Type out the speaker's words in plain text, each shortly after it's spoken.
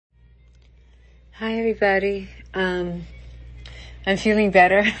Hi, everybody. I'm feeling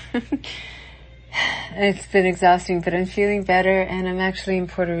better. It's been exhausting, but I'm feeling better, and I'm actually in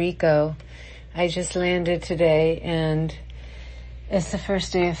Puerto Rico. I just landed today, and it's the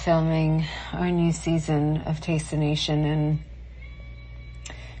first day of filming our new season of Taste the Nation, and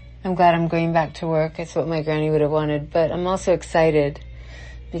I'm glad I'm going back to work. It's what my granny would have wanted, but I'm also excited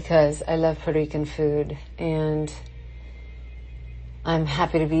because I love Puerto Rican food, and I'm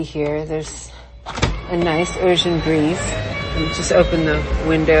happy to be here. There's a nice ocean breeze. Let me just open the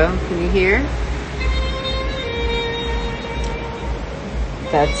window. Can you hear?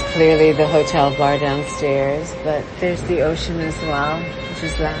 That's clearly the hotel bar downstairs, but there's the ocean as well, which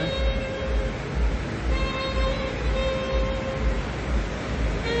is loud.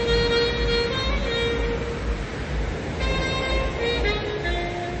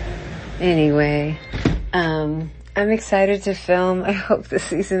 Anyway, I'm excited to film. I hope the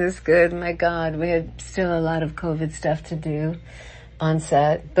season is good. My God, we had still a lot of COVID stuff to do on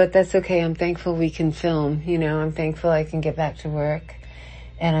set, but that's okay. I'm thankful we can film. I'm thankful I can get back to work,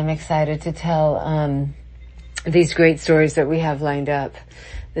 and I'm excited to tell these great stories that we have lined up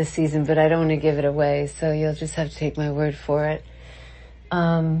this season, but I don't want to give it away, so you'll just have to take my word for it.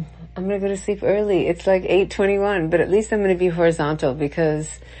 I'm going to go to sleep early. It's like 8:21, but at least I'm going to be horizontal because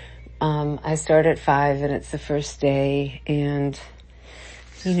I start at 5 and it's the first day, and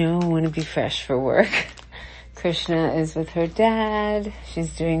I want to be fresh for work. Krishna is with her dad. She's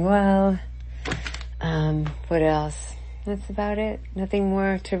doing well. What else? That's about it. Nothing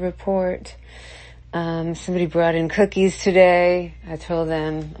more to report. Somebody brought in cookies today. I told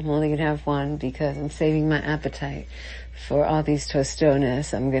them I'm only going to have one because I'm saving my appetite for all these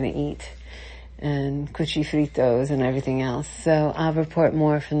tostones I'm going to eat, and cuchifritos and everything else. So I'll report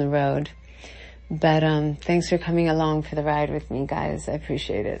more from the road. But thanks for coming along for the ride with me, guys. I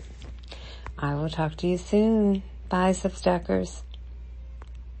appreciate it. I will talk to you soon. Bye, Substackers.